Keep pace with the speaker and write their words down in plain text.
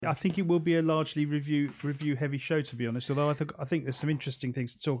I think it will be a largely review heavy show, to be honest. Although I think there's some interesting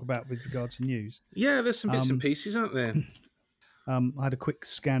things to talk about with regard to news. Yeah, there's some bits and pieces, aren't there? I had a quick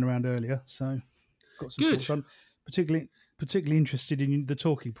scan around earlier, so got some Good. thoughts. I'm particularly interested in the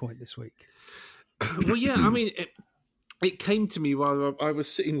talking point this week. Well, yeah, I mean, it came to me while I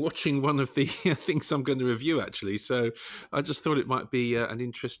was sitting watching one of the things I'm going to review, actually. So I just thought it might be an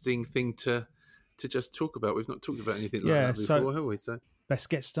interesting thing to just talk about. We've not talked about anything like that before, have we? So let's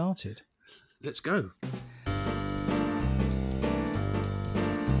get started. Let's go.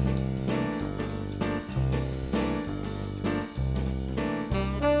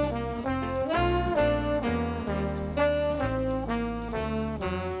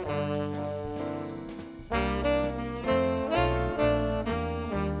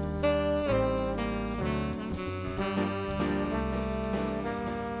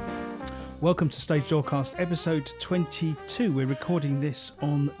 Welcome to Stage Doorcast, episode 22. We're recording this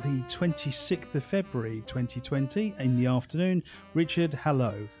on the 26th of February 2020 in the afternoon. Richard,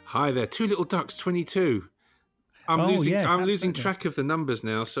 hello. Hi there. Two Little Ducks 22. I'm losing track of the numbers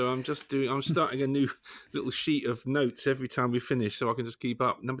now, so I'm starting a new little sheet of notes every time we finish so I can just keep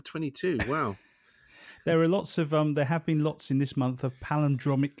up. Number 22. Wow. There have been lots in this month of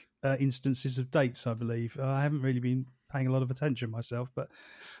palindromic instances of dates, I believe. I haven't really been paying a lot of attention myself, but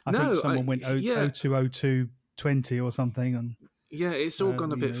I think someone went 020220 or something. And yeah, it's all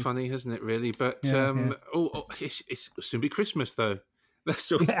gone a bit funny, hasn't it, really? But it's soon be Christmas, though.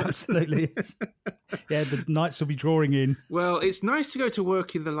 That's all. Yeah, absolutely. Yeah, the nights will be drawing in. Well, it's nice to go to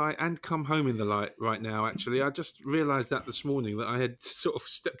work in the light and come home in the light right now, actually. I just realised that this morning, that I had sort of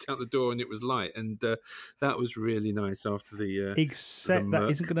stepped out the door and it was light, and that was really nice after the Except that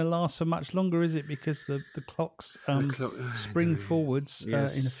isn't going to last for much longer, is it? Because the clocks spring forwards in a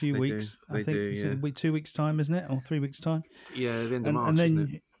few weeks. I think it's 2 weeks' time, isn't it? Or 3 weeks' time? Yeah, the end of March,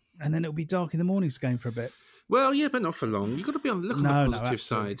 isn't it? And then it'll be dark in the mornings again for a bit. Well, yeah, but not for long. You've got to be on the positive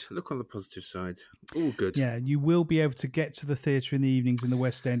side. Look on the positive side. All good. Yeah, you will be able to get to the theatre in the evenings in the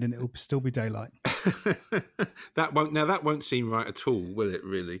West End, and it'll still be daylight. That won't seem right at all, will it?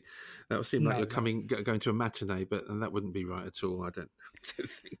 Really, that will seem like you're going to a matinee, and that wouldn't be right at all. I don't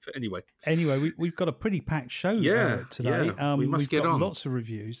think. But anyway, we've got a pretty packed show today. Yeah. We must get on. Lots of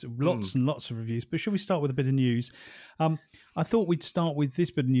reviews, and lots of reviews. But should we start with a bit of news? I thought we'd start with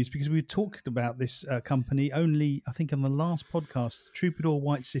this bit of news because we talked about this company only, I think, on the last podcast. Troubadour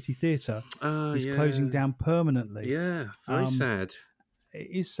White City Theatre is closing down permanently. Yeah, very sad. It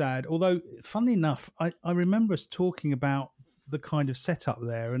is sad. Although, funnily enough, I remember us talking about the kind of setup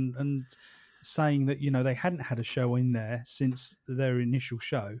there and saying that, they hadn't had a show in there since their initial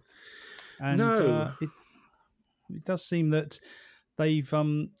show. And it does seem that they've...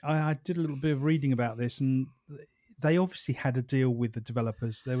 I did a little bit of reading about this, and they obviously had a deal with the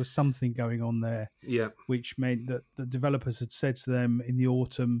developers. There was something going on there, which meant that the developers had said to them in the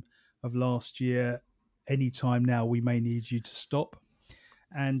autumn of last year, any time now we may need you to stop.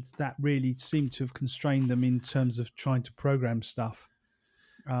 And that really seemed to have constrained them in terms of trying to program stuff.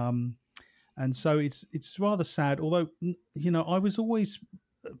 And so it's rather sad, although, I was always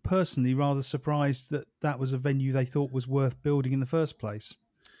personally rather surprised that was a venue they thought was worth building in the first place.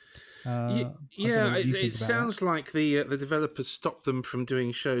 It sounds like the developers stopped them from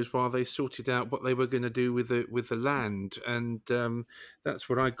doing shows while they sorted out what they were going to do with the land, and that's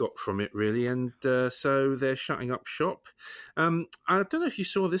what I got from it, really. And so they're shutting up shop. I don't know if you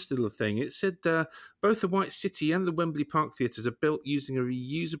saw this little thing. It said both the White City and the Wembley Park theatres are built using a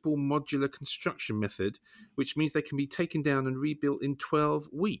reusable modular construction method, which means they can be taken down and rebuilt in 12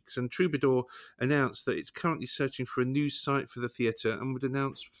 weeks. And Troubadour announced that it's currently searching for a new site for the theatre and would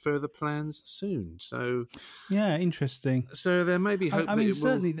announce further plans soon. So interesting. So there may be hope. I mean,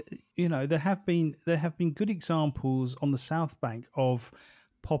 certainly, there have been good examples on the South Bank of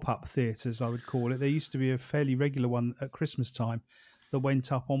pop-up theatres, I would call it. There used to be a fairly regular one at Christmas time that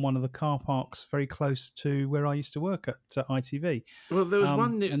went up on one of the car parks very close to where I used to work at ITV. Well, there was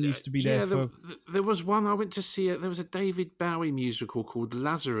one that used to be there. There was one I went to see. There was a David Bowie musical called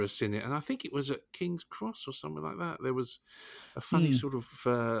Lazarus in it, and I think it was at King's Cross or something like that. There was a funny sort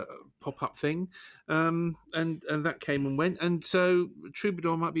of pop-up thing, and that came and went. And so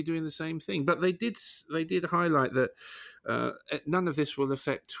Troubadour might be doing the same thing, but they did highlight that none of this will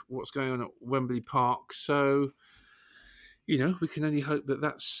affect what's going on at Wembley Park. So, we can only hope that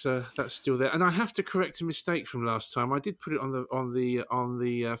that's still there. And I have to correct a mistake from last time. I did put it on the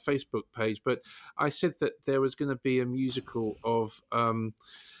Facebook page, but I said that there was going to be a musical of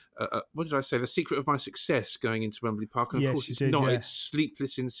what did I say? The secret of my success going into Wembley Park. And of Yes, course, you it's did, not. yeah. It's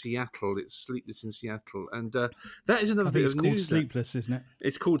Sleepless in Seattle. It's Sleepless in Seattle, and that is another I bit think it's of called news. Sleepless, isn't it?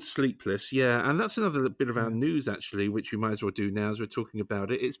 It's called Sleepless, yeah, and that's another bit of our news actually, which we might as well do now as we're talking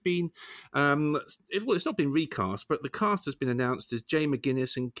about it. It's been, it's not been recast, but the cast has been announced as Jay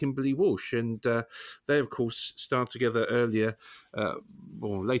McGuinness and Kimberly Walsh, and they of course starred together earlier,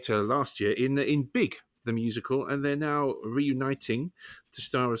 or later last year in Big, the musical, and they're now reuniting to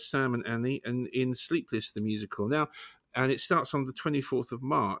star as Sam and Annie and in Sleepless, the musical. Now, and it starts on the 24th of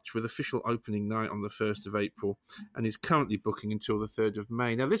March with official opening night on the 1st of April and is currently booking until the 3rd of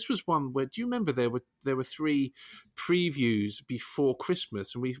May. Now, this was one where, do you remember there were 3 previews before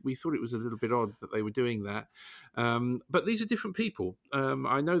Christmas, and we thought it was a little bit odd that they were doing that. But these are different people.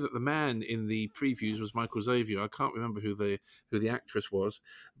 I know that the man in the previews was Michael Xavier. I can't remember who the actress was,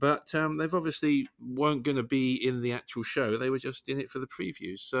 but they've obviously weren't going to be in the actual show. They were just in it for the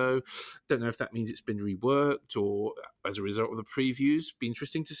previews. So don't know if that means it's been reworked or as a result of the previews. Be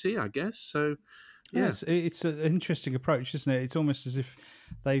interesting to see, I guess. So yeah. Yes, it's an interesting approach, isn't it? It's almost as if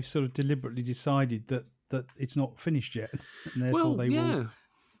they've sort of deliberately decided that it's not finished yet, and therefore they will.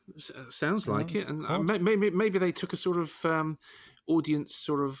 Sounds like it, and maybe they took a sort of audience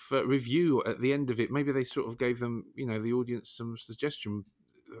sort of review at the end of it. Maybe they sort of gave them, the audience some suggestion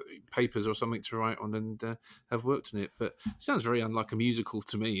papers or something to write on and have worked on it. But it sounds very unlike a musical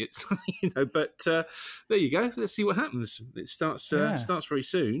to me. It's but there you go. Let's see what happens. It starts very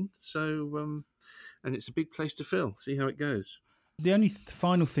soon, so and it's a big place to fill. See how it goes. The only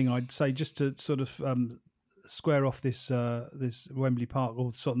final thing I'd say, just to sort of square off this Wembley Park,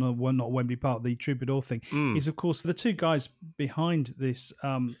 or sort of not Wembley Park, the Troubadour thing, is of course the 2 guys behind this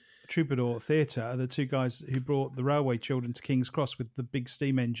Troubadour Theatre are the 2 guys who brought the Railway Children to King's Cross with the big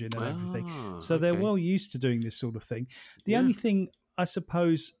steam engine and everything. So they're well used to doing this sort of thing. The only thing, I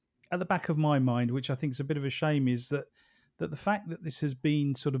suppose, at the back of my mind, which I think is a bit of a shame, is that the fact that this has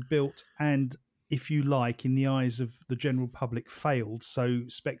been sort of built and, if you like, in the eyes of the general public, failed so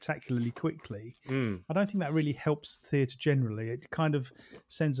spectacularly quickly, I don't think that really helps theatre generally. It kind of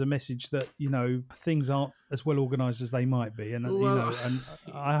sends a message that, things aren't as well organised as they might be. And, and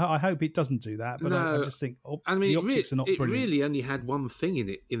I hope it doesn't do that. But I just think the optics are not brilliant. It really only had one thing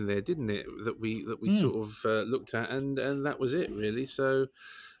in there, didn't it, that we sort of looked at, and that was it, really. So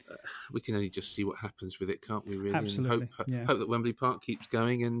we can only just see what happens with it, can't we, really? Absolutely. And hope that Wembley Park keeps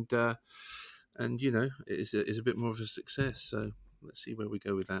going and is a bit more of a success. So let's see where we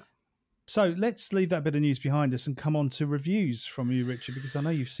go with that. So let's leave that bit of news behind us and come on to reviews from you, Richard, because I know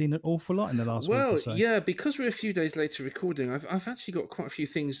you've seen an awful lot in the last week or so. Well, yeah, because we're a few days later recording, I've actually got quite a few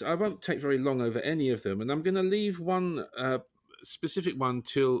things. I won't take very long over any of them, and I'm going to leave one specific one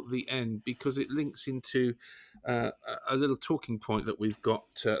till the end because it links into a little talking point that we've got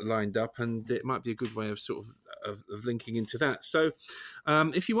lined up, and it might be a good way of sort of linking into that. So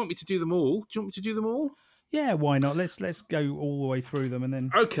if you want me to do them all, do you want me to do them all? Yeah, why not? Let's go all the way through them and then...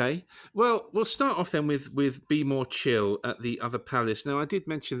 Okay. Well, we'll start off then with Be More Chill at the Other Palace. Now, I did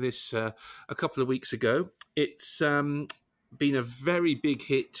mention this a couple of weeks ago. It's been a very big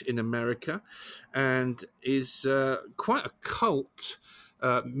hit in America and is quite a cult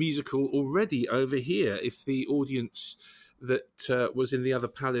musical already over here. If the audience that was in the Other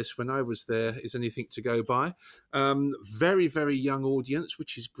Palace when I was there is anything to go by. Very, very young audience,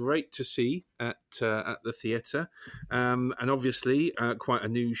 which is great to see at the theatre. And obviously quite a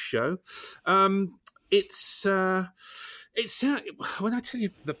new show. It's when I tell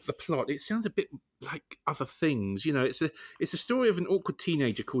you the plot, it sounds a bit like other things. It's a story of an awkward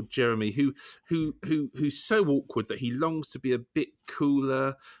teenager called Jeremy who's so awkward that he longs to be a bit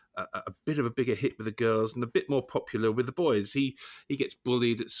cooler, a bit of a bigger hit with the girls, and a bit more popular with the boys. He gets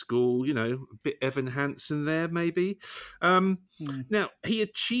bullied at school, a bit Evan Hansen there, maybe. Now, he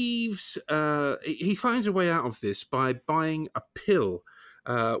achieves... he finds a way out of this by buying a pill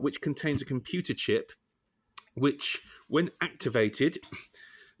which contains a computer chip, which, when activated,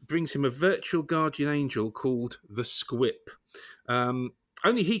 brings him a virtual guardian angel called the Squip.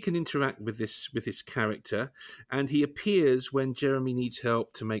 Only he can interact with this character, and he appears when Jeremy needs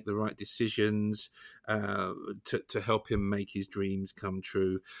help to make the right decisions, to help him make his dreams come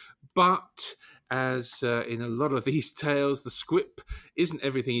true. But as in a lot of these tales, the Squip isn't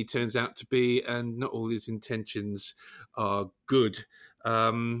everything he turns out to be, and not all his intentions are good.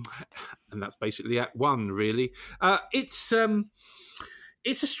 And that's basically Act 1, really. It's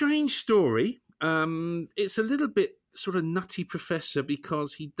a strange story. It's a little bit sort of nutty professor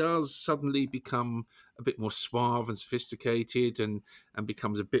because he does suddenly become a bit more suave and sophisticated and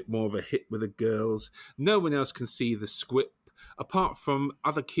becomes a bit more of a hit with the girls. No one else can see the Squip. apart from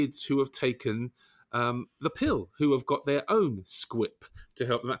other kids who have taken the pill, who have got their own squip to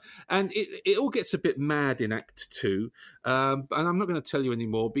help them out. And it all gets a bit mad in Act 2, and I'm not going to tell you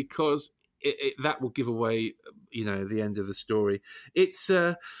anymore because that will give away, the end of the story. It's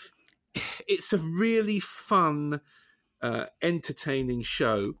a really fun, entertaining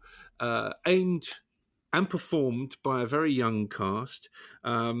show, aimed and performed by a very young cast.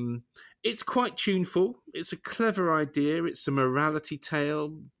 It's quite tuneful. It's a clever idea. It's a morality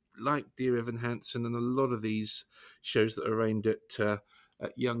tale, like Dear Evan Hansen and a lot of these shows that are aimed at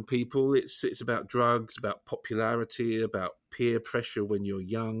young people. It's about drugs, about popularity, about peer pressure when you're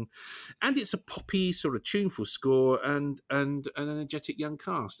young, and it's a poppy sort of tuneful score and an energetic young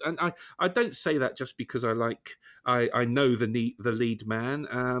cast. And I don't say that just because I know the lead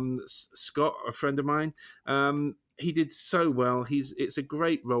man, Scott, a friend of mine. He did so well. It's a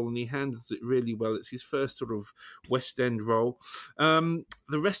great role and he handles it really well. It's his first sort of West End role. The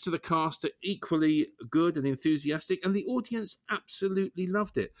rest of the cast are equally good and enthusiastic, and the audience absolutely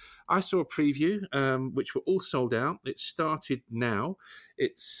loved it. I saw a preview, which were all sold out. It started now.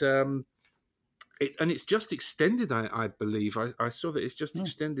 It's just extended, I believe. I saw that it's just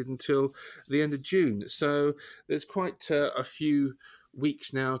extended until the end of June. So there's quite a few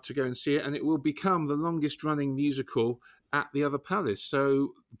weeks now to go and see it, and it will become the longest running musical at the Other Palace.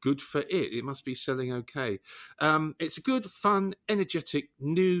 So good for it. It must be selling okay. It's a good, fun, energetic,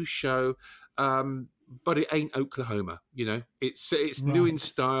 new show, but it ain't Oklahoma. It's right. New in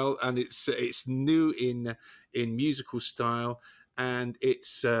style, and it's new in musical style, and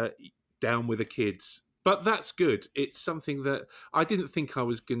it's down with the kids. But that's good. It's something that I didn't think I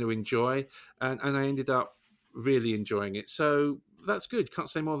was going to enjoy, and I ended up really enjoying it. So that's good. Can't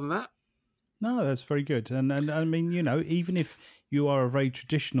say more than that. No, that's very good. And I mean, even if you are a very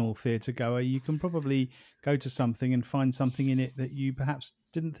traditional theatre goer, you can probably go to something and find something in it that you perhaps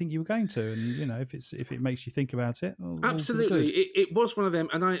didn't think you were going to. And if it makes you think about it, absolutely, it was one of them.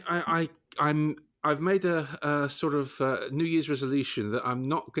 And I've made a sort of New Year's resolution that I'm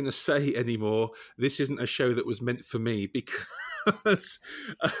not going to say anymore, this isn't a show that was meant for me, because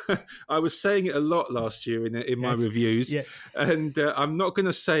I was saying it a lot last year in my reviews, and I'm not going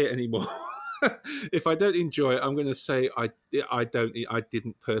to say it anymore. If I don't enjoy it, I'm going to say I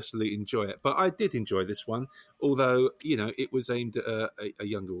didn't personally enjoy it, but I did enjoy this one, although it was aimed at a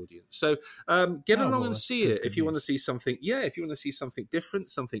younger audience. So get along and see it if you want to see something. Yeah, if you want to see something different,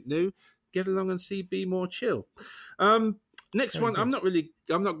 something new, get along and see Be More Chill. Next one, I'm not really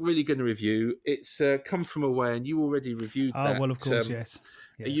going to review. It's Come From Away, and you already reviewed that. Oh, well, of course, yes.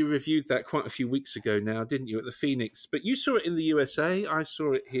 Yeah. You reviewed that quite a few weeks ago now, didn't you, at the Phoenix? But you saw it in the USA. I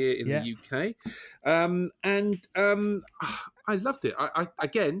saw it here in the UK. And I loved it.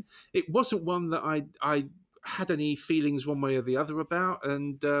 Again, it wasn't one that I had any feelings one way or the other about,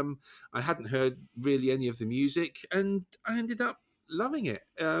 and I hadn't heard really any of the music, and I ended up loving it.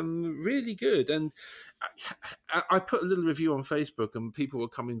 Really good. And I put a little review on Facebook, and people were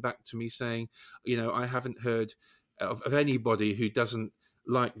coming back to me saying, I haven't heard of anybody who doesn't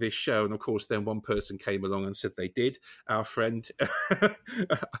like this show. And of course, then one person came along and said they did. Our friend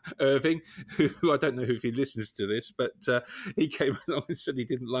Irving, who I don't know if he listens to this, but he came along and said he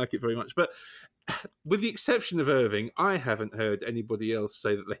didn't like it very much. But with the exception of Irving, I haven't heard anybody else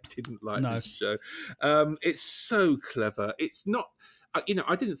say that they didn't like this show. It's so clever. It's not,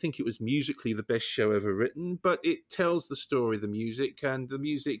 I didn't think it was musically the best show ever written, but it tells the story, the music, and the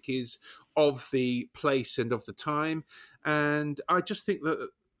music is of the place and of the time. And I just think that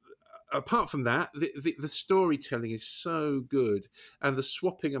apart from that, the storytelling is so good, and the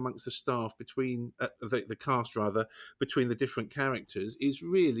swapping amongst the staff between the cast rather between the different characters is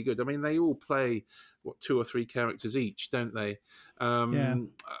really good. I mean, they all play 2 or 3 characters each, don't they?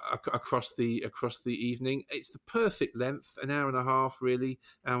 Across the evening, it's the perfect length, an hour and a half, really,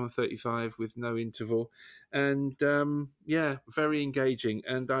 hour and 35 with no interval, and very engaging,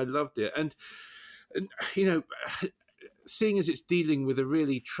 and I loved it. And seeing as it's dealing with a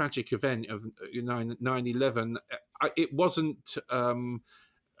really tragic event of 9/11, it wasn't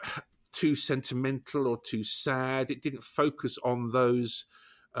too sentimental or too sad. It didn't focus on those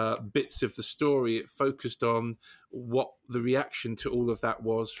bits of the story. It focused on what the reaction to all of that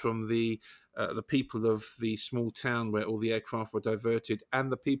was from the people of the small town where all the aircraft were diverted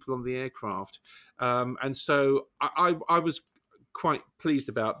and the people on the aircraft. And so I was quite pleased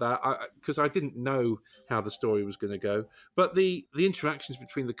about that because I didn't know how the story was going to go, but the interactions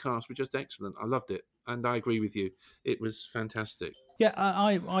between the cast were just excellent. I loved it, and I agree with you, it was fantastic. Yeah,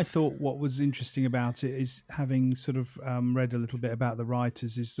 I thought what was interesting about it is, having sort of read a little bit about the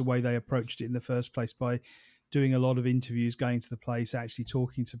writers, is the way they approached it in the first place by doing a lot of interviews, going to the place, actually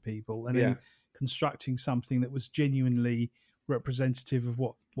talking to people, and then constructing something that was genuinely representative of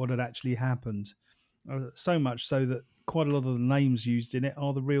what had actually happened. So much so that quite a lot of the names used in it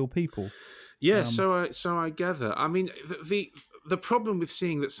are the real people. Yeah, so I gather. I mean, the problem with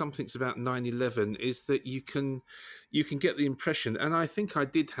seeing that something's about 9/11 is that you can get the impression, and I think I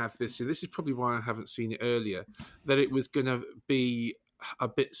did have this, and this is probably why I haven't seen it earlier, that it was going to be a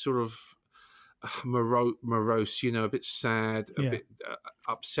bit sort of morose, a bit sad, a bit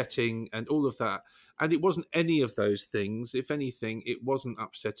upsetting, and all of that. And it wasn't any of those things. If anything, it wasn't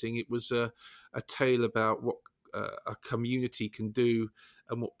upsetting. It was a tale about what a community can do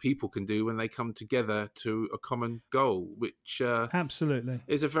and what people can do when they come together to a common goal, which absolutely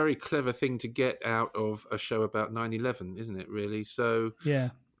is a very clever thing to get out of a show about 9/11, isn't it, really? So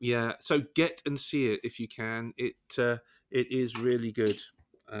yeah, so get and see it if you can. It is really good.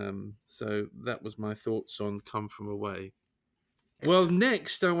 So that was my thoughts on Come From Away. Well,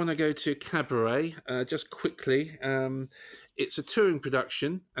 next I want to go to Cabaret, just quickly. It's a touring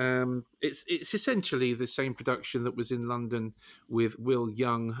production. It's essentially the same production that was in London with Will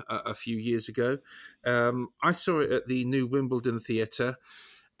Young a few years ago. I saw it at the New Wimbledon Theatre,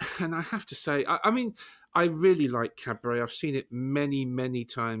 and I have to say, I mean, I really like Cabaret. I've seen it many, many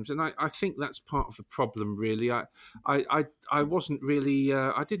times, and I think that's part of the problem. Really, I wasn't really,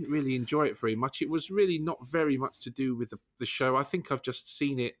 I didn't really enjoy it very much. It was really not very much to do with the show. I think I've just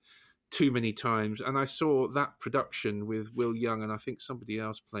seen it too many times, and I saw that production with Will Young and I think somebody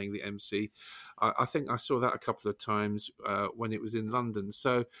else playing the MC. I think I saw that a couple of times when it was in London.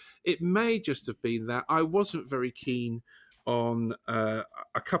 So it may just have been that I wasn't very keen on a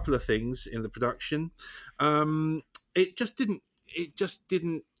couple of things in the production. It just didn't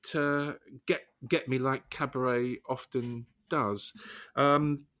get me like Cabaret often does.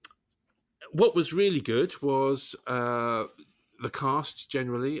 What was really good was the cast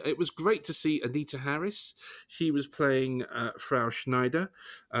generally. It was great to see Anita Harris. She was playing Frau Schneider.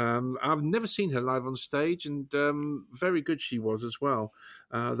 I've never seen her live on stage, and very good she was as well.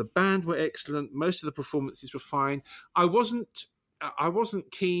 The band were excellent. Most of the performances were fine. I wasn't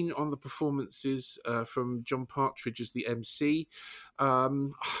keen on the performances from John Partridge as the MC. I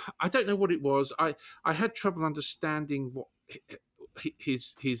don't know what it was. I had trouble understanding what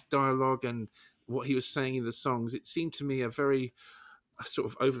his dialogue and what he was saying in the songs. It seemed to me a very sort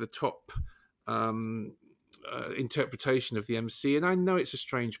of over the top interpretation of the MC. And I know it's a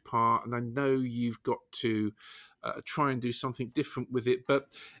strange part, and I know you've got to try and do something different with it.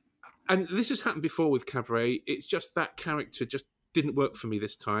 And this has happened before with Cabaret. It's just that character just didn't work for me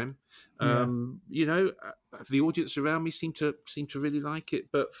this time. The audience around me seemed to really like it,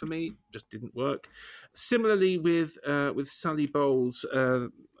 but for me, it just didn't work. Similarly with Sally Bowles,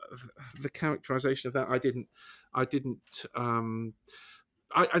 the characterization of that,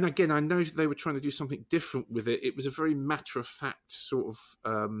 and again, I know they were trying to do something different with it. It was a very matter-of-fact sort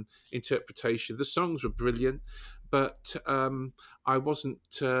of interpretation. The songs were brilliant, but I wasn't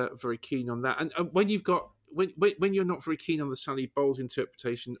very keen on that. And when you've got when you're not very keen on the Sally Bowles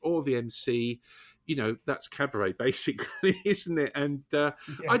interpretation or the MC, that's Cabaret basically, isn't it? And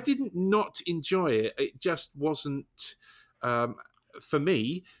I didn't not enjoy it. It just wasn't for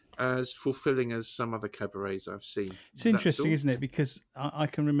me as fulfilling as some other cabarets I've seen. It's interesting, isn't it? Because I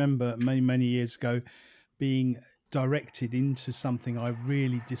can remember many, many years ago being directed into something I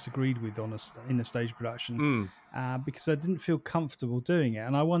really disagreed with in a stage production because I didn't feel comfortable doing it.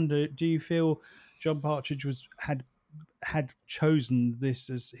 And I wonder, do you feel John Partridge had chosen this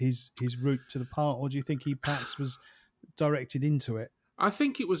as his route to the part, or do you think he perhaps was directed into it? I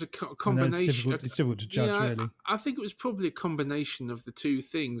think it was a combination. It's difficult to judge, really. I think it was probably a combination of the two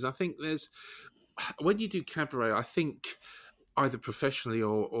things. I think when you do cabaret, I think either professionally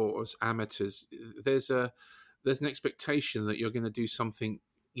or as amateurs, there's an expectation that you're going to do something,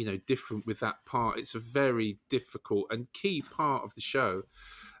 different with that part. It's a very difficult and key part of the show,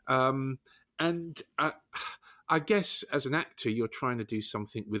 and I guess as an actor, you're trying to do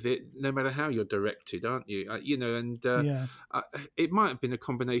something with it, no matter how you're directed, aren't you? It might have been a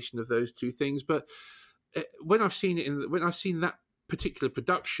combination of those two things. But when I've seen that particular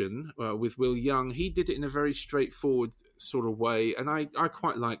production with Will Young, he did it in a very straightforward sort of way, and I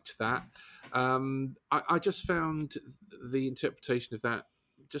quite liked that. I just found the interpretation of that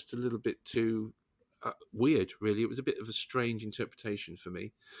just a little bit too weird, really. It was a bit of a strange interpretation for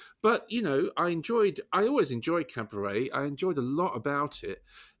me, but I always enjoyed cabaret. I enjoyed a lot about it.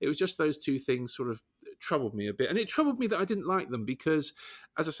 It was just those two things sort of troubled me a bit, and it troubled me that I didn't like them because,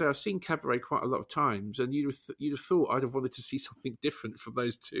 as I say, I've seen Cabaret quite a lot of times, and you'd have thought I'd have wanted to see something different from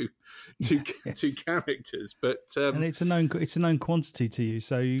those two Yes. characters. But And it's a known quantity to you,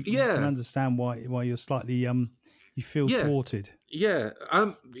 so you can understand why you're slightly you feel thwarted. Yeah,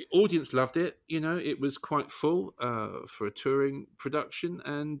 the audience loved it. It was quite full for a touring production,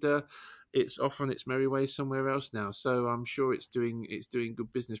 and it's off on its merry way somewhere else now. So I'm sure it's doing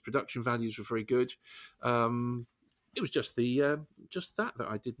good business. Production values were very good. It was just that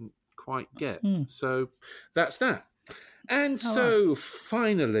I didn't quite get. So that's that. And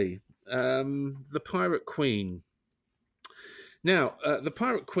finally, the Pirate Queen. Now, The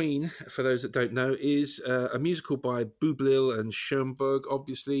Pirate Queen, for those that don't know, is a musical by Boublil and Schoenberg,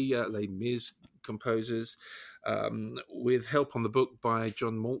 obviously Les Mis composers, with help on the book by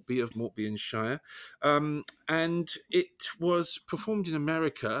John Maltby of Maltby and Shire. And it was performed in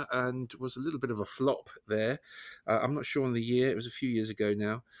America and was a little bit of a flop there. I'm not sure on the year. It was a few years ago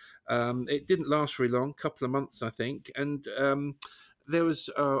now. It didn't last very long, a couple of months, I think. And there was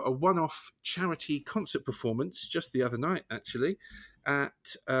a one-off charity concert performance just the other night, actually,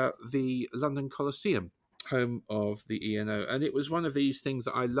 at the London Coliseum, home of the ENO. And it was one of these things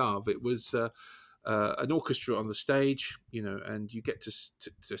that I love. It was an orchestra on the stage, and you get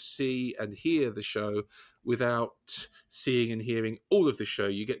to see and hear the show without seeing and hearing all of the show.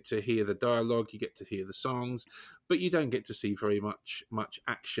 You get to hear the dialogue, you get to hear the songs, but you don't get to see very much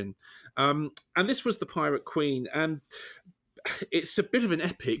action. And this was The Pirate Queen, and it's a bit of an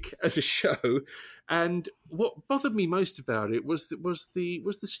epic as a show, and what bothered me most about it was the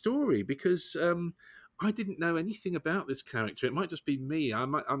story, because I didn't know anything about this character. It might just be me.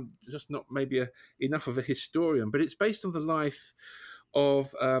 I'm just not maybe enough of a historian, but it's based on the life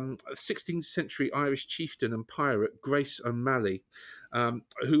of 16th century Irish chieftain and pirate Grace O'Malley,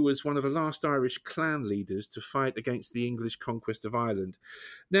 who was one of the last Irish clan leaders to fight against the English conquest of Ireland.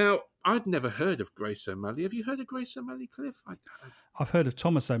 Now, I'd never heard of Grace O'Malley. Have you heard of Grace O'Malley, Cliff? I've heard of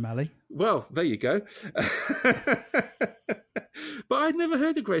Thomas O'Malley. Well, there you go. But I'd never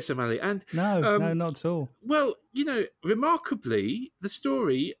heard of Grace O'Malley. And no, not at all. Well, remarkably, the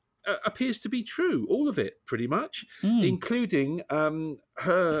story appears to be true, all of it, pretty much, including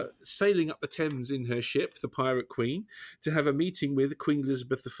her sailing up the Thames in her ship, the Pirate Queen, to have a meeting with Queen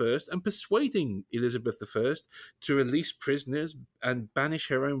Elizabeth I and persuading Elizabeth I to release prisoners and banish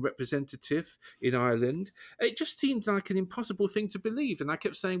her own representative in Ireland. It just seemed like an impossible thing to believe, and I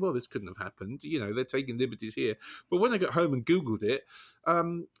kept saying, well, this couldn't have happened. They're taking liberties here. But when I got home and Googled it,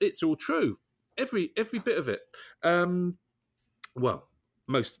 it's all true. Every bit of it. Well,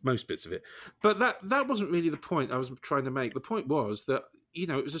 most bits of it, but that wasn't really the point I was trying to make. The point was that it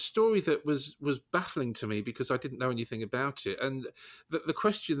was a story that was baffling to me because I didn't know anything about it, and the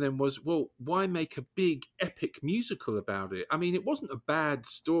question then was, well, why make a big epic musical about it? I mean, it wasn't a bad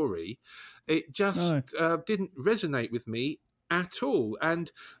story, it just didn't resonate with me at all.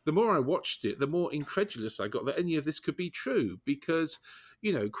 And the more I watched it, the more incredulous I got that any of this could be true, because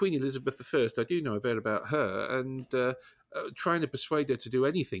Queen Elizabeth I, I do know a bit about her, and trying to persuade her to do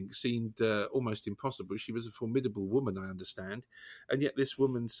anything seemed almost impossible. She was a formidable woman, I understand, and yet this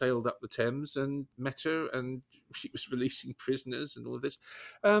woman sailed up the Thames and met her, and she was releasing prisoners and all of this.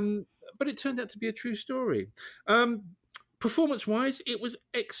 But it turned out to be a true story. Performance-wise, it was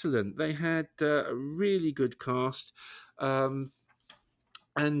excellent. They had a really good cast, and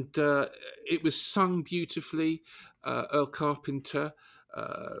it was sung beautifully. Earl Carpenter,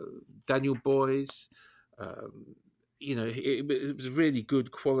 Daniel Boyes. It was really good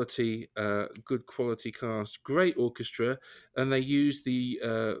quality cast, great orchestra, and they used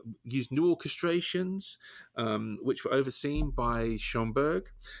used new orchestrations, which were overseen by Schoenberg.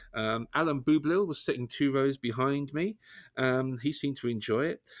 Alan Boublil was sitting 2 rows behind me. He seemed to enjoy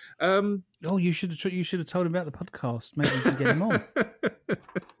it. You should have told him about the podcast. Maybe you can get him on.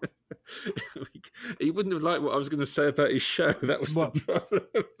 He wouldn't have liked what I was going to say about his show. That was the problem.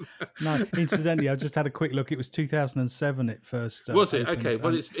 No, incidentally, I just had a quick look. It was 2007 it first. Was it? Opened, okay.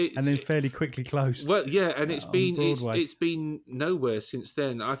 Well, it's and then fairly quickly closed. Well, yeah, and it's been nowhere since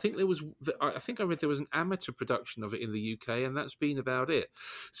then. I think I read there was an amateur production of it in the UK, and that's been about it.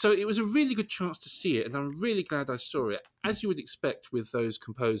 So it was a really good chance to see it, and I'm really glad I saw it. As you would expect with those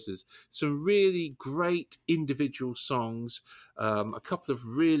composers, some really great individual songs, a couple of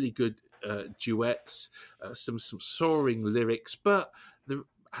really good duets, some soaring lyrics, but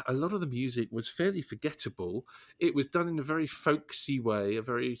a lot of the music was fairly forgettable. It was done in a very folksy way, a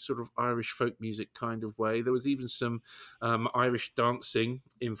very sort of Irish folk music kind of way. There was even some Irish dancing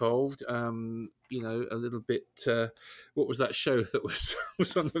involved. A little bit. What was that show that was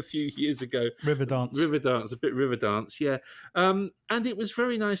on a few years ago? Riverdance. Riverdance, a bit Riverdance, yeah. And it was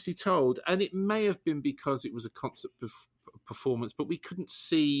very nicely told. And it may have been because it was a concert performance, but we couldn't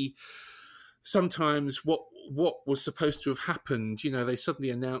see sometimes what was supposed to have happened. They suddenly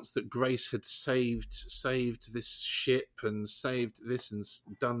announced that Grace had saved this ship and saved this and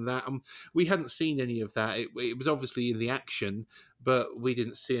done that, and we hadn't seen any of that. It was obviously in the action, but we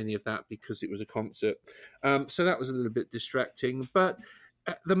didn't see any of that because it was a concert. So that was a little bit distracting. But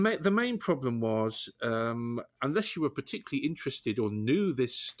the main problem was, unless you were particularly interested or knew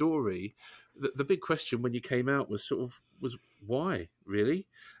this story, the big question when you came out was why, really?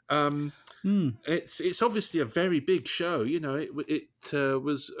 It's obviously a very big show. It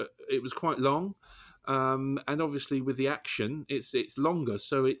was quite long, and obviously with the action, it's longer,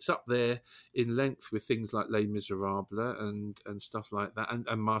 so it's up there in length with things like Les Miserables and stuff like that,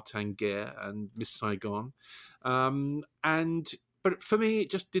 and Martin Guerre and Miss Saigon, But for me, it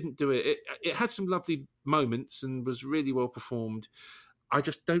just didn't do it. It had some lovely moments and was really well performed. I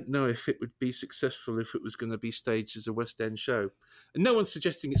just don't know if it would be successful if it was going to be staged as a West End show. And no one's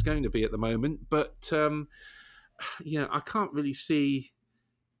suggesting it's going to be at the moment, but I can't really see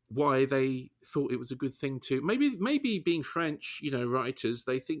why they thought it was a good thing to. Maybe being French, writers,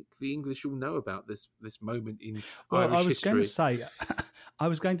 they think the English will know about this moment in Irish history. I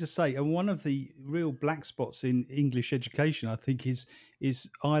was going to say, and one of the real black spots in English education, I think, is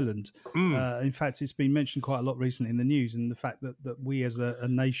Ireland. In fact, it's been mentioned quite a lot recently in the news, and the fact that we as a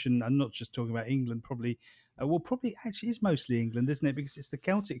nation, and not just talking about England, probably actually is mostly England, isn't it? Because it's the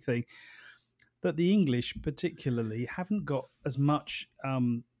Celtic thing, that the English particularly haven't got as much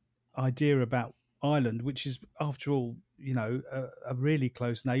idea about Ireland, which is, after all, a really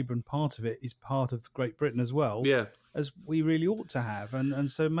close neighbour, and part of it is part of Great Britain as well, as we really ought to have. And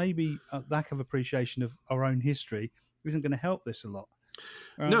so maybe a lack of appreciation of our own history isn't going to help this a lot.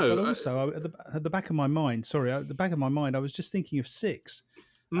 No, but also at the back of my mind, I was just thinking of Six,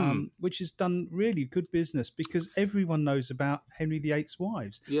 which has done really good business because everyone knows about Henry VIII's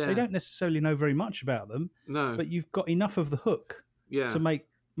wives. Yeah. They don't necessarily know very much about them, but you've got enough of the hook to make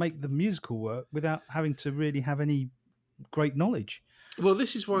the musical work without having to really have any great knowledge. Well,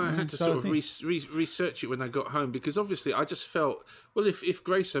 this is why I had to research it when I got home, because obviously I just felt, well, if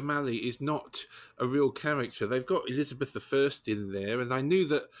Grace O'Malley is not a real character, they've got Elizabeth I in there, and I knew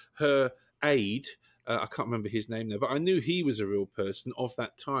that her aide, I can't remember his name now, but I knew he was a real person of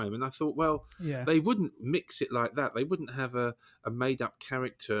that time, and I thought, well, they wouldn't mix it like that. They wouldn't have a made-up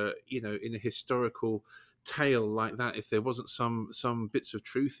character, in a historical tale like that if there wasn't some bits of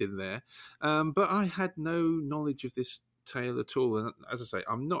truth in there. But I had no knowledge of this tale at all, and as I say,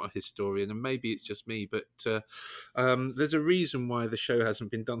 I'm not a historian, and maybe it's just me, but there's a reason why the show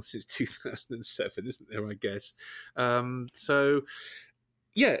hasn't been done since 2007, isn't there? I guess. So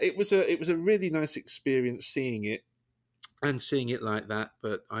yeah, it was a really nice experience seeing it like that,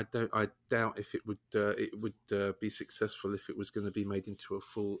 but I doubt if it would be successful if it was going to be made into a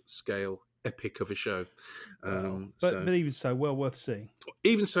full scale epic of a show. But even so, well worth seeing.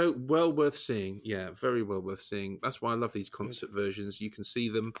 Even so, well worth seeing. Yeah, very well worth seeing. That's why I love these concert versions. You can see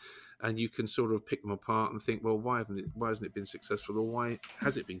them, and you can sort of pick them apart and think, well, why hasn't it been successful, or why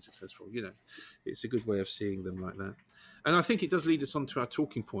has it been successful? It's a good way of seeing them like that. And I think it does lead us on to our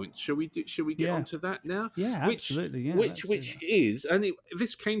talking point. Shall we get onto that now? Yeah, absolutely. Yeah, which is, and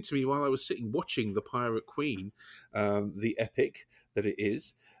this came to me while I was sitting watching The Pirate Queen, the epic that it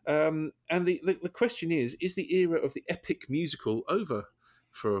is. And the question is the era of the epic musical over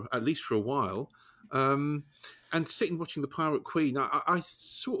at least for a while? And sitting watching The Pirate Queen, I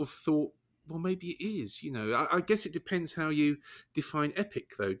sort of thought, well, maybe it is. I guess it depends how you define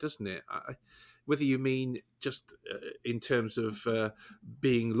epic, though, doesn't it? Whether you mean just in terms of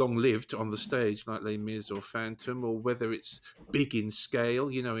being long-lived on the stage like Les Mis or Phantom, or whether it's big in scale,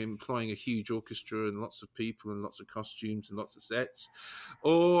 employing a huge orchestra and lots of people and lots of costumes and lots of sets,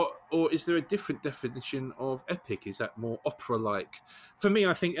 or is there a different definition of epic? Is that more opera-like? For me,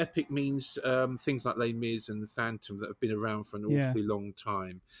 I think epic means things like Les Mis and Phantom that have been around for an awfully long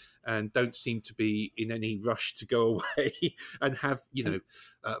time and don't seem to be in any rush to go away and have,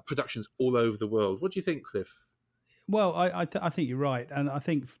 productions all over the world. What do you think, Cliff? Well, I think you're right. And I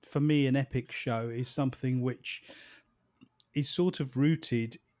think for me, an epic show is something which is sort of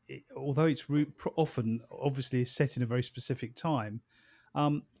rooted, although it's often obviously is set in a very specific time,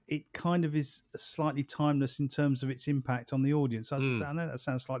 it kind of is slightly timeless in terms of its impact on the audience. I know that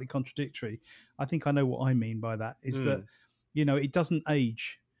sounds slightly contradictory. I think I know what I mean by that. Is that it doesn't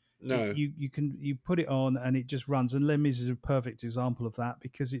age. No. You put it on and it just runs. And Les Mis is a perfect example of that,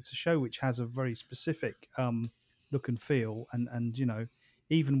 because it's a show which has a very specific look and feel, and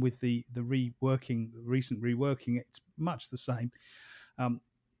even with the recent reworking, it's much the same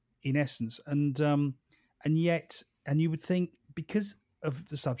in essence. And yet you would think, because of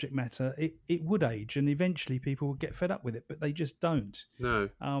the subject matter, it would age, and eventually people would get fed up with it, but they just don't. No.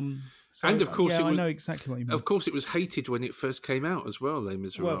 So, and of course, I know exactly what you mean. Of course, it was hated when it first came out as well, Les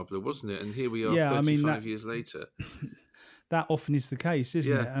Miserables, wasn't it? And here we are, 35 years later. That often is the case,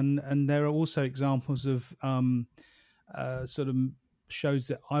 isn't it? And there are also examples of sort of shows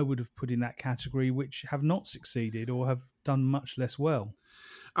that I would have put in that category which have not succeeded or have done much less well.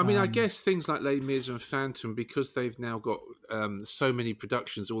 I mean, I guess things like Les Mis and Phantom, because they've now got so many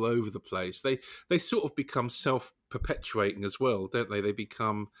productions all over the place, they sort of become self-perpetuating as well, don't they? They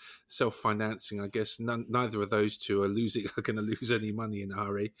become self-financing. I guess neither of those two are going to lose any money in a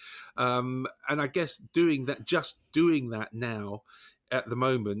hurry. And I guess doing that now at the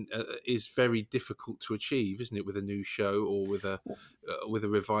moment is very difficult to achieve, isn't it? With a new show or with a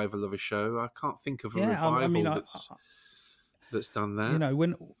revival of a show, I can't think of a revival that's done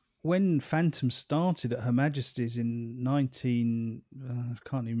that. When Phantom started at Her Majesty's in I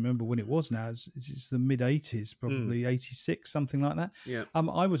can't even remember when it was now. It's the mid 80s, probably 86, something like that. Yeah.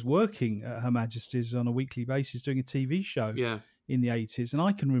 I was working at Her Majesty's on a weekly basis doing a TV show in the 80s, and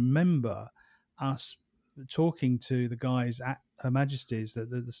I can remember us talking to the guys at Her Majesty's,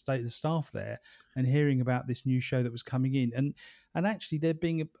 the staff there, and hearing about this new show that was coming in, and actually there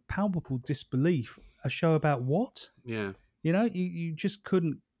being a palpable disbelief. A show about what? Yeah. You just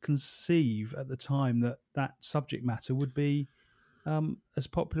couldn't conceive at the time that subject matter would be as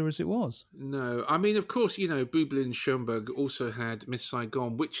popular as it was. No, I mean, of course, Bublin and Schoenberg also had Miss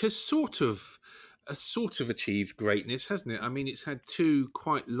Saigon, which has sort of achieved greatness, hasn't it? I mean, it's had 2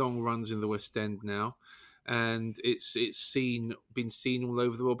 quite long runs in the West End now, and it's been seen all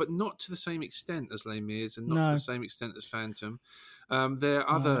over the world, but not to the same extent as Les Mis, and not to the same extent as Phantom. There are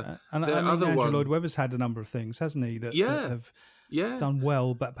other Andrew Lloyd Webber's had a number of things, hasn't he? That have done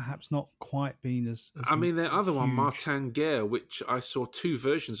well, but perhaps not quite been as I mean, their other one, Martin Guerre, which I saw 2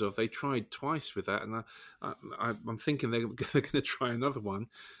 versions of. They tried twice with that, and I'm thinking they're going to try another one.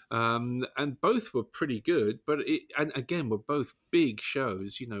 And both were pretty good, but and again, were both big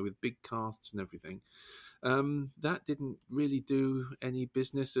shows, with big casts and everything. That didn't really do any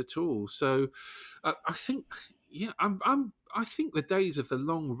business at all. So I think, I think the days of the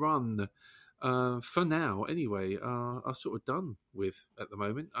long run, for now anyway, are sort of done with at the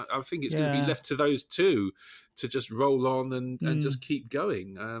moment. I think it's going to be left to those 2 to just roll on and just keep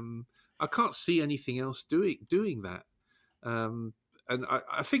going. I can't see anything else doing that. And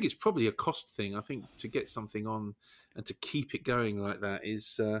I think it's probably a cost thing. I think to get something on and to keep it going like that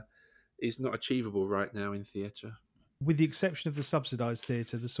is not achievable right now in theatre. With the exception of the subsidised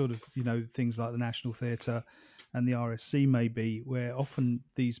theatre, the sort of, things like the National Theatre and the RSC maybe, where often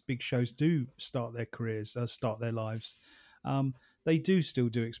these big shows do start their careers, start their lives. They do still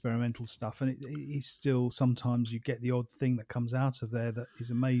do experimental stuff, and it is still, sometimes you get the odd thing that comes out of there that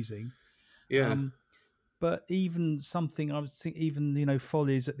is amazing. Yeah. But even something, I was thinking, even,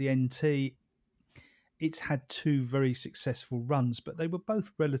 Follies at the NT, it's had 2 very successful runs, but they were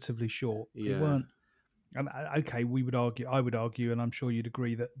both relatively short. They weren't. And okay, I would argue, and I'm sure you'd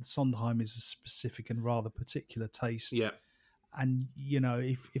agree, that Sondheim is a specific and rather particular taste. Yeah. And,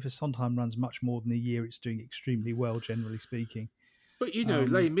 if a Sondheim runs much more than a year, it's doing extremely well, generally speaking. But,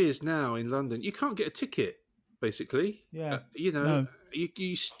 Les Mis now in London, you can't get a ticket, basically. Yeah. No.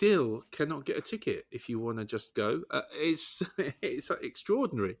 You still cannot get a ticket if you want to just go. It's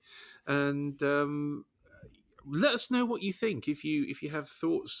extraordinary. And let us know what you think if you have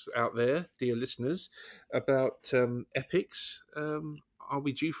thoughts out there, dear listeners, about epics. Are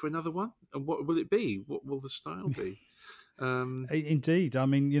we due for another one? And what will it be? What will the style be? Indeed. I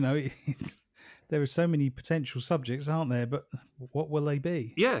mean, there are so many potential subjects, aren't there? But what will they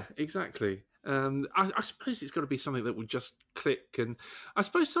be? Yeah, exactly. I suppose it's got to be something that will just click, and I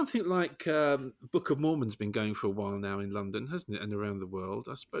suppose something like Book of Mormon's been going for a while now in London, hasn't it, and around the world.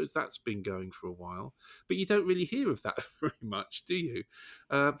 I suppose that's been going for a while, but you don't really hear of that very much, do you?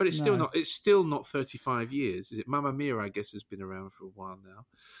 But it's still not. It's still not 35 years, is it? Mamma Mia, I guess, has been around for a while now,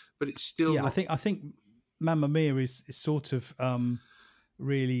 but it's still. Yeah, I think Mamma Mia is sort of.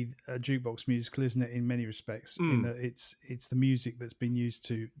 Really a jukebox musical, isn't it, in many respects, in that it's the music that's been used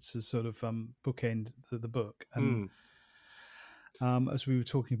to sort of bookend the book, and as we were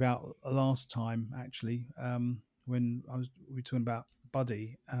talking about last time, actually, when we were talking about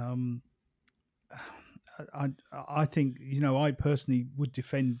Buddy. I think, I personally would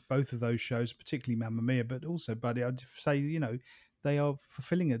defend both of those shows, particularly Mamma Mia, but also Buddy. I'd say, they are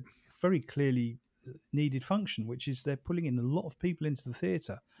fulfilling a very clearly needed function, which is they're pulling in a lot of people into the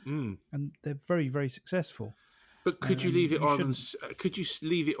theatre, and they're very, very successful. But could you leave it on? Could you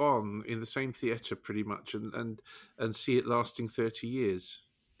leave it on in the same theatre pretty much, and see it lasting 30 years?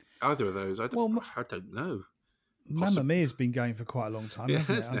 Either of those, I don't know. Mamma Mia's been going for quite a long time,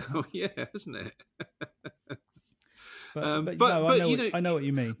 hasn't it? Yeah, hasn't it? But I know what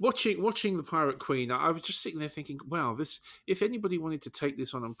you mean. Watching The Pirate Queen, I was just sitting there thinking, wow, if anybody wanted to take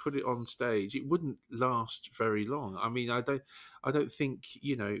this on and put it on stage, it wouldn't last very long. I mean, I don't think,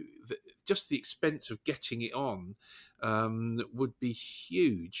 just the expense of getting it on would be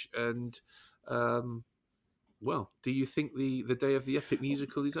huge. And well, do you think the day of the epic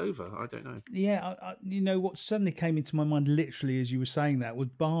musical is over? I don't know. Yeah, what suddenly came into my mind, literally as you were saying that, was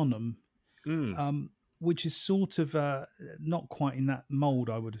Barnum. Which is sort of not quite in that mould,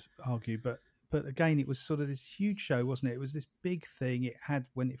 I would argue, but again, it was sort of this huge show, wasn't it? It was this big thing. It had,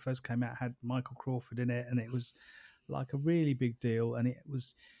 when it first came out, had Michael Crawford in it, and it was like a really big deal, and it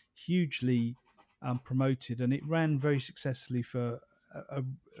was hugely promoted, and it ran very successfully for a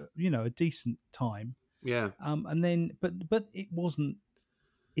decent time. Yeah. And then, but it wasn't.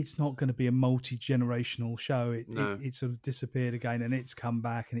 It's not going to be a multi-generational show. It sort of disappeared again, and it's come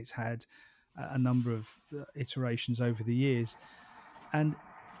back, and it's had a number of iterations over the years, and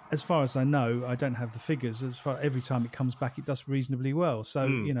as far as I know, I don't have the figures. Every time it comes back, it does reasonably well. So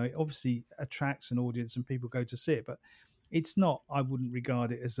it obviously attracts an audience and people go to see it. But it's not. I wouldn't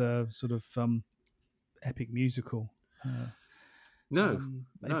regard it as a sort of epic musical. No.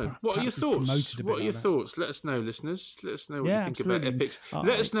 What are your thoughts? Let us know, listeners. Let us know what you think about epics.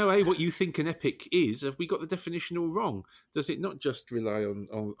 Let us know, what you think an epic is. Have we got the definition all wrong? Does it not just rely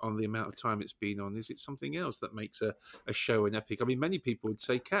on the amount of time it's been on? Is it something else that makes a show an epic? I mean, many people would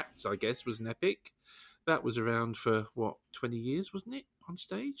say Cats, I guess, was an epic. That was around for, 20 years, wasn't it, on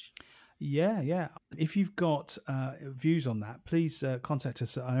stage? Yeah. If you've got views on that, please contact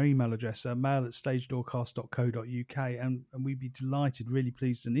us at our email address, mail@stagedoorcast.co.uk, and we'd be delighted, really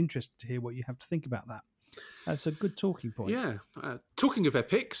pleased and interested to hear what you have to think about that. That's a good talking point. Yeah. Talking of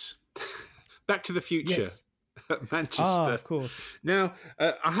epics, Back to the Future. Yes. Manchester. Of course. Now,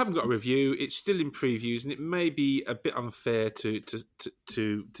 I haven't got a review. It's still in previews, and it may be a bit unfair to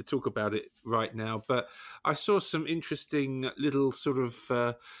talk about it right now. But I saw some interesting little sort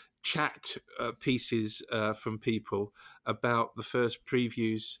of chat pieces from people about the first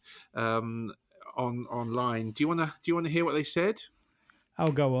previews online. Do you want to hear what they said?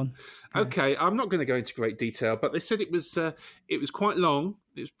 I'll go on. Okay, I'm not going to go into great detail, but they said it was quite long.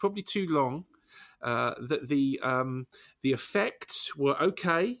 It was probably too long. That the effects were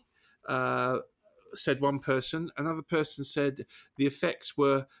okay, said one person. Another person said the effects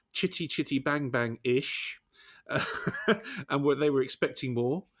were chitty chitty bang bang ish, and they were expecting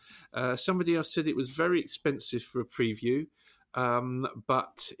more. Somebody else said it was very expensive for a preview,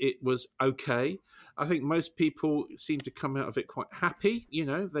 but it was okay. I think most people seem to come out of it quite happy.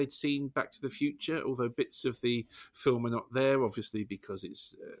 They'd seen Back to the Future, although bits of the film are not there, obviously because of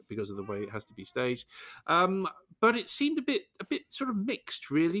the way it has to be staged. But it seemed a bit sort of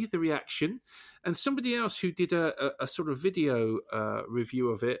mixed, really, the reaction. And somebody else who did a sort of video review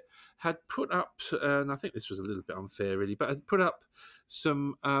of it had put up, and I think this was a little bit unfair, really, but had put up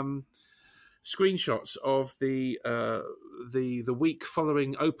some screenshots of the week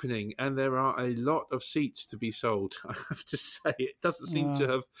following opening, and there are a lot of seats to be sold. I have to say, it doesn't seem to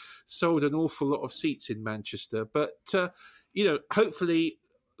have sold an awful lot of seats in Manchester, but hopefully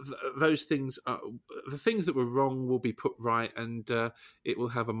those things the things that were wrong will be put right, and it will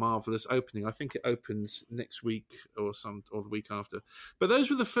have a marvelous opening. I think it opens next week or the week after. But those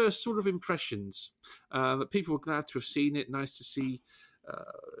were the first sort of impressions, that people were glad to have seen it. Nice to see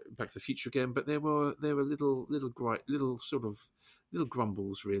Back to the Future again, but there were little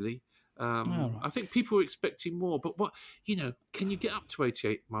grumbles, really. Right. I think people were expecting more, but can you get up to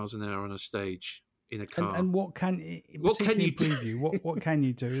 88 miles an hour on a stage in a car? And what can you preview? What can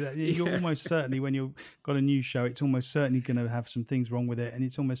you do? You're almost certainly, when you've got a new show, it's almost certainly going to have some things wrong with it, and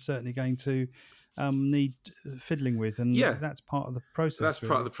it's almost certainly going to need fiddling with, and that's part of the process. That's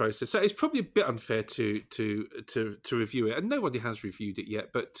part of the process. So it's probably a bit unfair to review it, and nobody has reviewed it yet.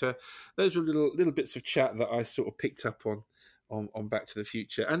 But those were little bits of chat that I sort of picked up on Back to the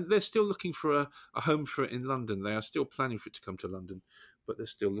Future, and they're still looking for a home for it in London. They are still planning for it to come to London, but they're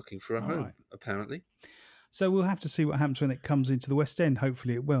still looking for a home, apparently. So we'll have to see what happens when it comes into the West End.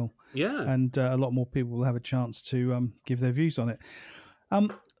 Hopefully it will. Yeah. And a lot more people will have a chance to give their views on it.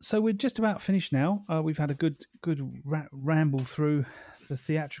 So we're just about finished now. We've had a good ramble through the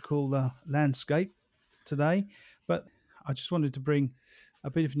theatrical landscape today. But I just wanted to bring a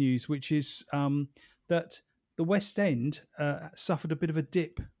bit of news, which is that the West End suffered a bit of a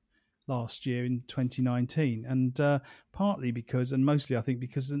dip last year in 2019. And partly because, and mostly I think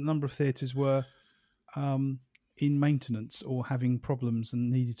because a number of theatres were in maintenance or having problems and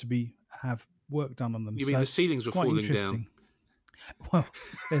needed to have work done on them. You mean the ceilings were falling down? Well,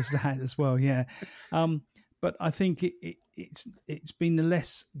 there's that as well, yeah. But I think it's been a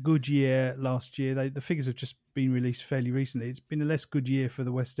less good year last year. The figures have just been released fairly recently. It's been a less good year for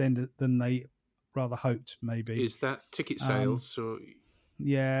the West End than they rather hoped, maybe. Is that ticket sales?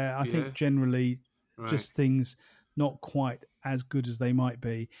 Yeah, I think generally just things not quite as good as they might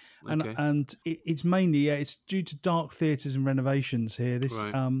be. Okay. And it's mainly, it's due to dark theatres and renovations here.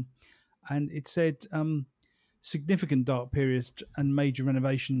 And it said significant dark periods and major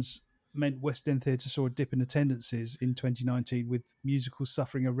renovations meant West End Theatre saw a dip in attendances in 2019, with musicals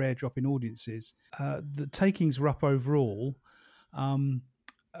suffering a rare drop in audiences. The takings were up overall,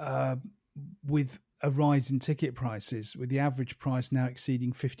 with a rise in ticket prices, with the average price now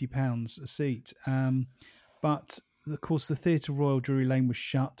exceeding £50 a seat. But, of course, the Theatre Royal Drury Lane was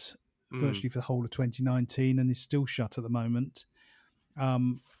shut virtually for the whole of 2019 and is still shut at the moment.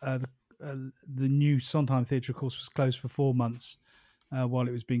 The new Sondheim Theatre, of course, was closed for 4 months while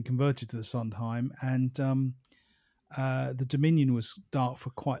it was being converted to the Sondheim. And the Dominion was dark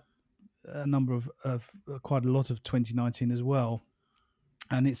for quite a lot of 2019 as well.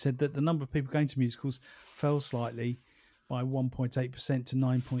 And it said that the number of people going to musicals fell slightly by 1.8% to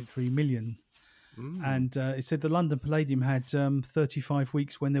 9.3 million. And it said the London Palladium had 35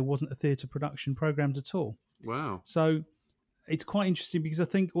 weeks when there wasn't a theatre production programmed at all. Wow. So it's quite interesting because I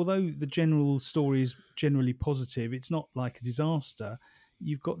think although the general story is generally positive, it's not like a disaster.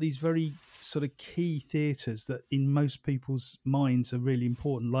 You've got these very sort of key theatres that in most people's minds are really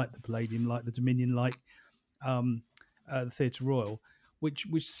important, like the Palladium, like the Dominion, like the Theatre Royal, which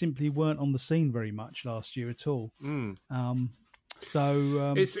simply weren't on the scene very much last year at all. It's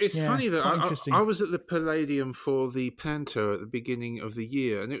funny that I was at the Palladium for the Panto at the beginning of the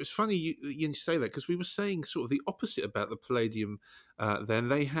year, and it was funny you say that because we were saying sort of the opposite about the Palladium. Then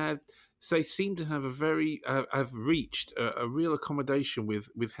they seem to have have reached a real accommodation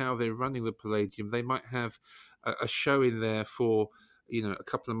with how they're running the Palladium. They might have a show in there for a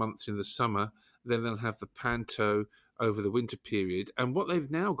couple of months in the summer, then they'll have the Panto over the winter period. And what they've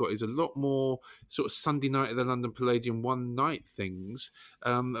now got is a lot more sort of Sunday night at the London Palladium one night things.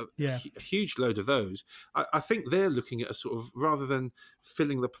 A huge load of those. I think they're looking at a sort of, rather than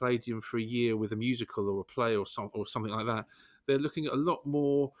filling the Palladium for a year with a musical or a play or something like that, they're looking at a lot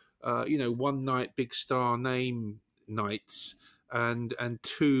more, one night big star name nights and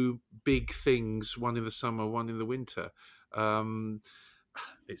 2 big things, one in the summer, one in the winter.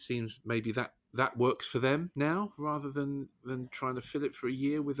 It seems maybe that works for them now, rather than trying to fill it for a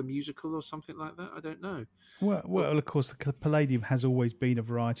year with a musical or something like that. I don't know. Well, of course, the Palladium has always been a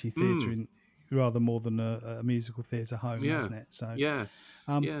variety theatre, rather more than a musical theatre home, hasn't it? So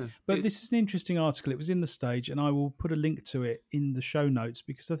But this is an interesting article. It was in The Stage, and I will put a link to it in the show notes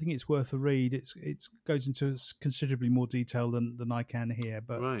because I think it's worth a read. It goes into considerably more detail than I can here,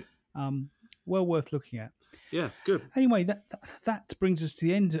 but well worth looking at. Yeah, good. Anyway, that brings us to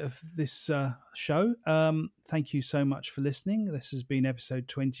the end of this show. Thank you so much for listening. This has been episode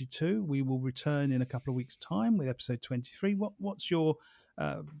 22. We will return in a couple of weeks' time with episode 23. What's your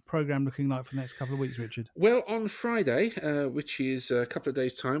programme looking like for the next couple of weeks, Richard? Well, on Friday, which is a couple of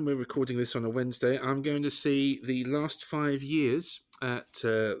days' time, we're recording this on a Wednesday, I'm going to see The Last 5 Years at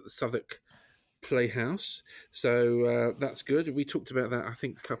Southwark Playhouse, so that's good. We talked about that I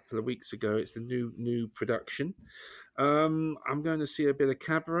think a couple of weeks ago. It's the new production. I'm going to see a bit of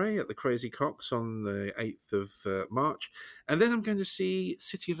Cabaret at the Crazy Cocks on the 8th of March, and then I'm going to see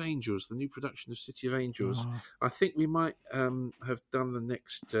City of Angels, the new production of City of Angels. I think we might have done the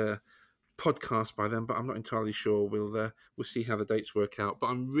next podcast by then, but I'm not entirely sure. We'll see how the dates work out, but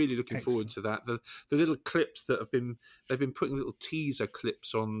I'm really looking forward to that. The little clips that they've been putting little teaser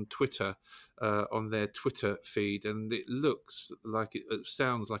clips on Twitter, on their Twitter feed, and it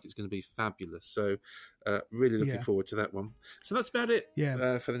sounds like it's going to be fabulous. So really looking forward to that one. So that's about it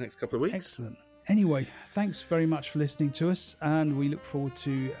for the next couple of weeks. Excellent. Anyway, thanks very much for listening to us, and we look forward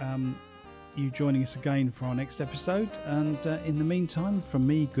to you joining us again for our next episode. And in the meantime, from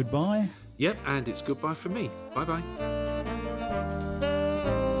me, goodbye. Yep, and it's goodbye from me. Bye-bye.